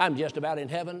think, I'm just about in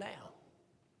heaven now.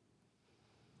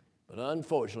 But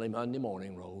unfortunately, Monday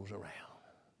morning rolls around.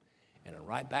 And I'm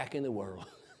right back in the world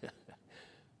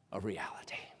of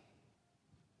reality.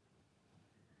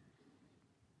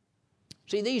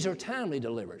 See, these are timely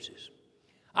deliverances.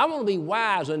 I want to be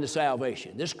wise unto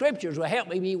salvation. The Scriptures will help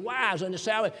me be wise unto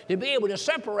salvation, to be able to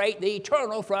separate the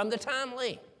eternal from the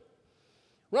timely.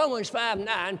 Romans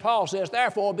 5:9, Paul says,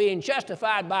 therefore, being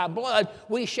justified by blood,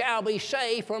 we shall be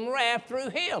saved from wrath through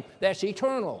Him. That's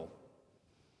eternal.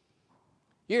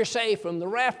 You're saved from the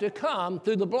wrath to come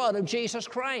through the blood of Jesus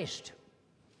Christ.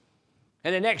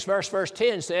 And the next verse, verse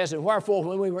 10 says, and wherefore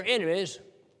when we were enemies,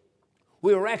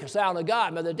 we were reconciled to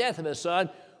God by the death of His Son,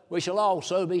 we shall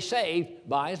also be saved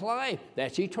by His life.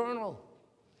 That's eternal.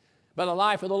 By the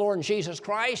life of the Lord Jesus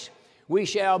Christ,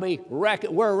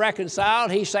 we're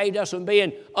reconciled. He saved us from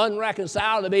being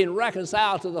unreconciled to being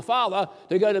reconciled to the Father,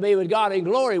 to go to be with God in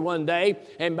glory one day.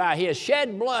 And by His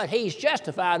shed blood, He's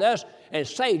justified us and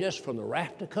saved us from the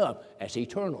wrath to come. That's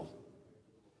eternal.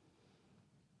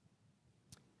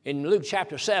 In Luke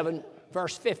chapter 7,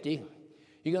 verse 50,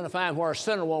 you're going to find where a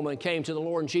sinner woman came to the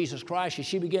Lord Jesus Christ, and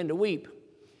she began to weep.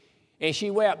 And she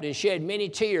wept and shed many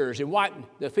tears and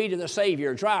wiped the feet of the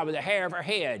Savior dry with the hair of her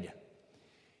head.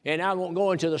 And I won't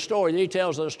go into the story, the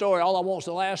details of the story. All I want is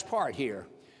the last part here.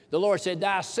 The Lord said,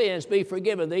 thy sins be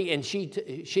forgiven thee. And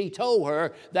she told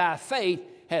her, thy faith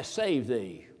has saved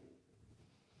thee.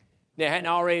 Now, I hadn't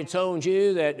already told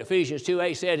you that Ephesians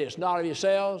 2:8 said it's not of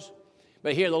yourselves.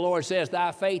 But here the Lord says,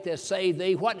 thy faith has saved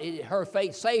thee. What did her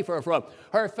faith save her from?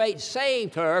 Her faith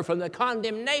saved her from the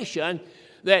condemnation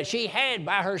that she had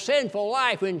by her sinful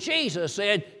life when Jesus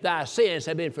said, thy sins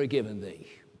have been forgiven thee.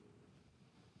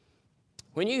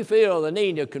 When you feel the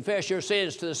need to confess your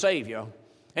sins to the Savior,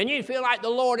 and you feel like the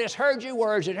Lord has heard your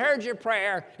words and heard your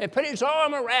prayer and put His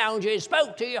arm around you and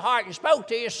spoke to your heart and spoke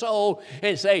to your soul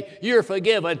and say, you're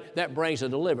forgiven, that brings a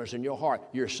deliverance in your heart.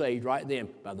 You're saved right then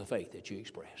by the faith that you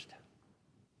expressed.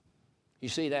 You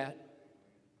see that?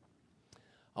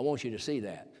 I want you to see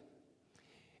that.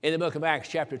 In the book of Acts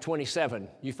chapter 27,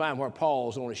 you find where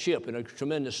Paul's on a ship in a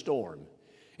tremendous storm.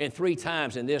 And 3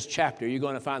 times in this chapter, you're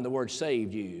going to find the word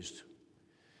saved used.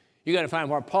 You're going to find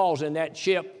where Paul's in that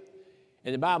ship,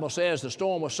 and the Bible says the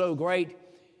storm was so great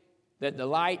that the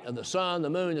light of the sun, the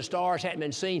moon, the stars hadn't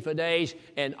been seen for days,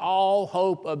 and all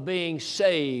hope of being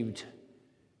saved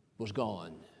was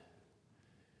gone.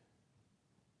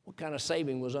 What kind of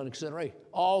saving was under consideration?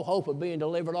 All hope of being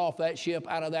delivered off that ship,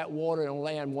 out of that water, and on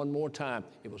land one more time,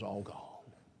 it was all gone.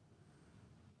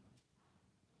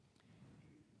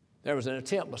 There was an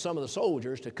attempt by some of the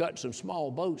soldiers to cut some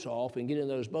small boats off and get in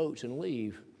those boats and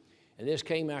leave. And this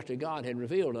came after God had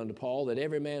revealed unto Paul that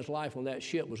every man's life on that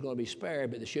ship was going to be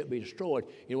spared, but the ship be destroyed.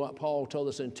 You know what Paul told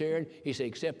the centurion? He said,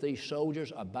 except these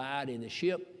soldiers abide in the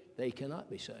ship, they cannot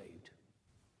be saved.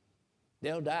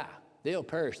 They'll die. They'll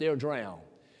perish. They'll drown.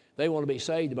 They want to be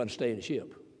saved, they better stay in the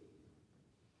ship.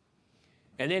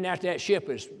 And then after that ship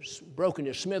is broken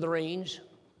to smithereens,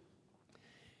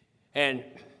 and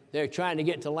they're trying to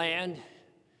get to land,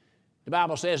 the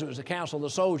Bible says it was the counsel of the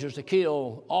soldiers to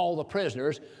kill all the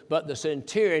prisoners, but the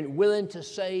centurion, willing to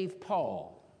save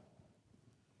Paul,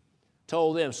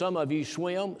 told them, some of you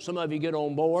swim, some of you get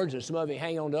on boards, and some of you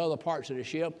hang on to other parts of the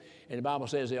ship. And the Bible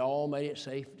says they all made it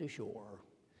safe to shore.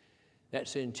 That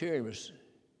centurion was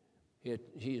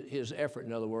His effort,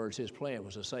 in other words, his plan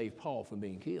was to save Paul from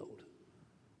being killed.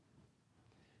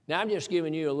 Now, I'm just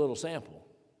giving you a little sample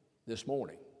this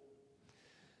morning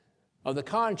of the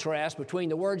contrast between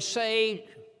the word saved,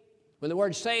 when the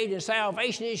word saved and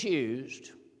salvation is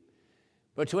used,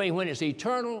 between when it's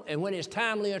eternal and when it's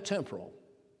timely or temporal.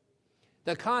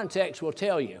 The context will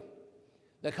tell you.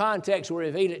 The context will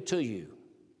reveal it to you.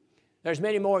 There's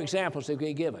many more examples that can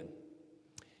be given.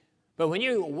 But when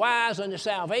you're wise unto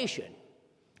salvation,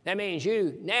 that means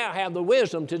you now have the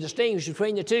wisdom to distinguish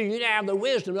between the two. You now have the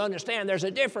wisdom to understand there's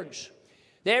a difference.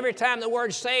 That every time the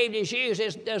word saved is used,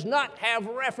 it does not have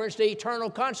reference to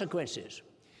eternal consequences.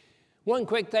 One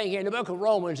quick thing here, in the book of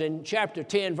Romans in chapter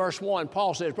 10, verse 1,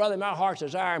 Paul says, "Brother, my heart's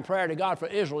desire and prayer to God for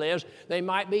Israel is they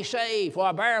might be saved. For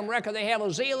I bear them record they have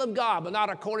a zeal of God, but not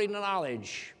according to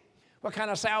knowledge." What kind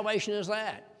of salvation is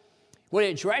that? Well,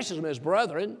 it addresses them as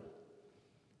brethren.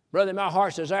 Brother, my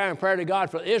heart's desire and prayer to God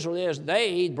for Israel is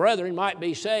they, brethren, might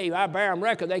be saved. I bear them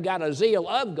record they got a zeal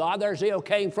of God. Their zeal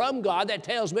came from God. That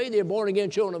tells me they're born again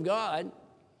children of God.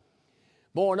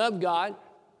 Born of God.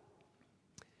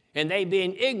 And they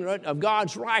being ignorant of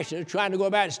God's righteousness, trying to go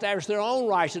about and establish their own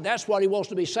righteousness, that's what he wants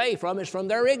to be saved from, is from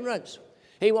their ignorance.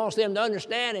 He wants them to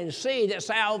understand and see that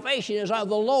salvation is of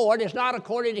the Lord. It's not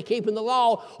according to keeping the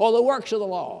law or the works of the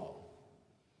law.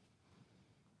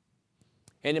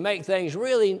 And to make things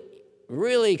really,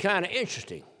 really kind of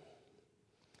interesting,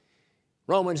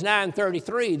 Romans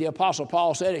 9:33, the Apostle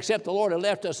Paul said, "Except the Lord had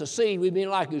left us a seed, we'd be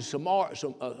like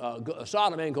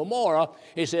Sodom and Gomorrah."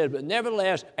 He says, "But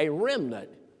nevertheless, a remnant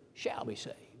shall be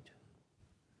saved."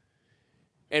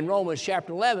 In Romans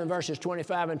chapter 11, verses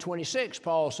 25 and 26,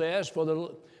 Paul says,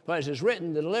 "For as it is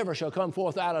written, the deliverer shall come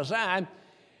forth out of Zion,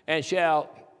 and shall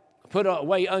put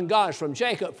away ungodliness from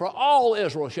Jacob, for all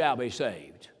Israel shall be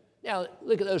saved." Now,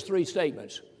 look at those three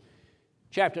statements.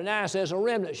 Chapter 9 says, "A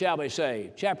remnant shall be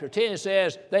saved." Chapter 10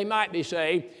 says, "They might be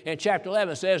saved." And chapter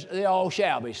 11 says, "They all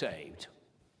shall be saved."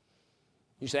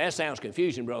 You say, "That sounds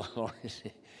confusing, Brother Lawrence."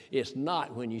 It's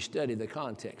not when you study the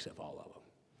context of all of them.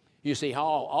 You see how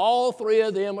all three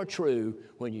of them are true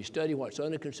when you study what's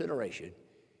under consideration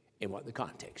and what the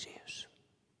context is.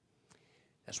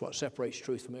 That's what separates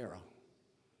truth from error.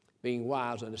 Being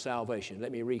wise unto salvation.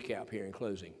 Let me recap here in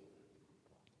closing.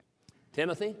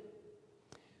 Timothy,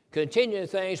 continue the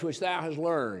things which thou hast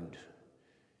learned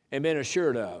and been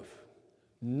assured of,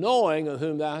 knowing of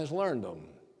whom thou hast learned them.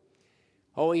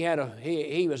 Oh,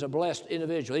 he was a blessed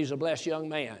individual. He was a blessed young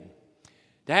man.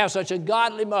 To have such a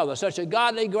godly mother, such a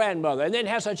godly grandmother, and then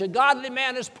have such a godly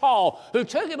man as Paul, who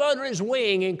took him under his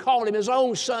wing and called him his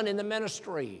own son in the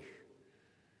ministry.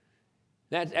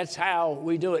 That's how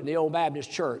we do it in the old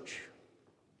Baptist church.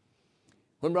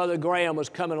 When Brother Graham was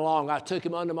coming along, I took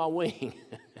him under my wing.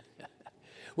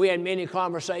 We had many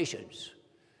conversations.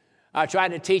 I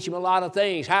tried to teach him a lot of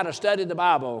things, how to study the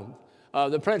Bible,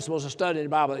 the principles of studying the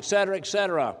Bible, et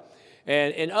cetera,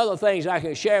 and other things I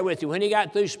can share with you. When he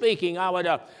got through speaking, I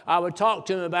would talk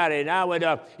to him about it, and I would,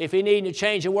 if he needed to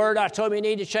change a word, I told him he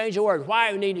needed to change a word. Why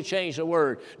do you need to change the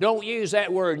word? Don't use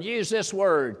that word. Use this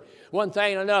word. One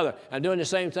thing and another. I'm doing the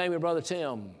same thing with Brother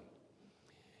Tim.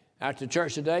 After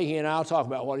church today, he and I will talk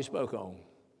about what he spoke on.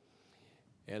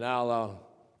 And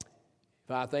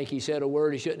if I think he said a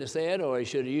word he shouldn't have said, or he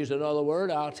should have used another word,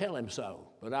 I'll tell him so.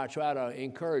 But I try to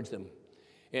encourage them.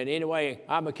 And anyway,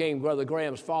 I became Brother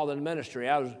Graham's father in the ministry.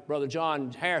 I was Brother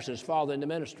John Harrison's father in the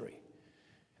ministry.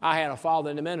 I had a father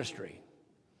in the ministry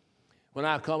when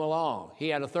I come along. He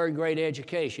had a third grade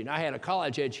education. I had a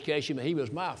college education, but he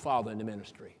was my father in the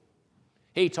ministry.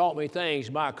 He taught me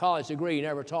things my college degree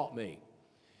never taught me.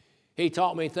 He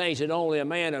taught me things that only a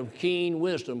man of keen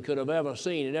wisdom could have ever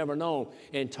seen and ever known,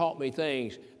 and taught me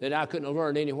things that I couldn't have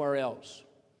learned anywhere else.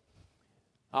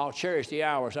 I'll cherish the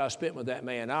hours I spent with that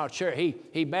man.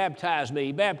 He baptized me.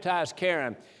 He baptized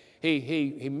Karen.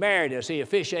 He married us. He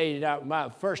officiated my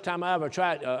first time I ever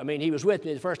tried. He was with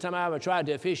me the first time I ever tried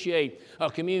to officiate a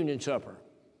communion supper.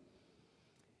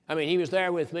 He was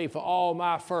there with me for all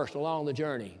my first along the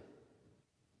journey.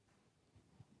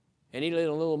 And he lived in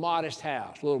a little modest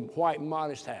house, a little white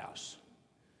modest house.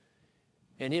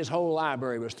 And his whole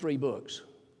library was 3 books: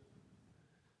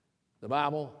 the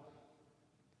Bible,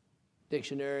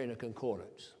 dictionary, and a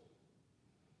concordance.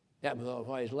 That was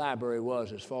what his library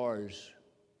was as far as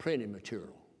printed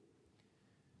material.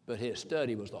 But his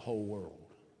study was the whole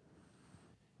world.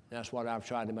 That's what I've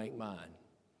tried to make mine.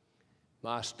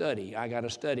 My study, I got to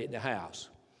study at the house.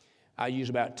 I use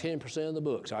about 10% of the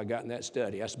books I got in that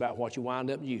study. That's about what you wind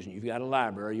up using. You've got a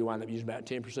library, you wind up using about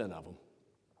 10% of them.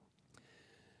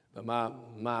 But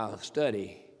my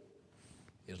study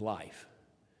is life.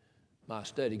 my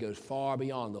study goes far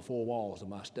beyond the four walls of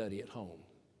my study at home.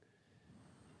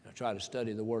 I try to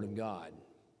study the Word of God.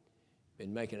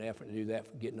 Been making an effort to do that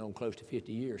for getting on close to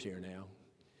 50 years here now.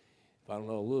 If I don't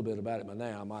know a little bit about it by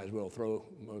now, I might as well throw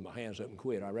my hands up and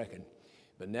quit, I reckon.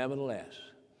 But nevertheless,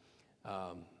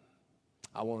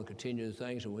 I want to continue the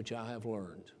things in which I have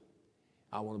learned.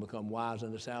 I want to become wise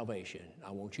unto salvation.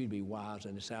 I want you to be wise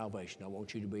unto salvation. I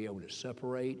want you to be able to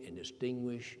separate and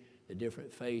distinguish the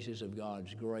different phases of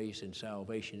God's grace and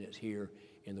salvation that's here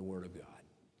in the Word of God.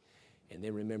 And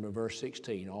then remember verse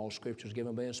 16, all Scripture is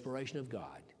given by inspiration of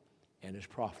God and is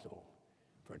profitable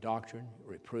for doctrine,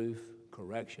 reproof,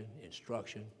 correction,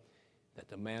 instruction, that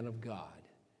the man of God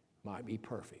might be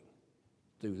perfect,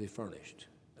 duly furnished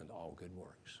unto all good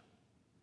works.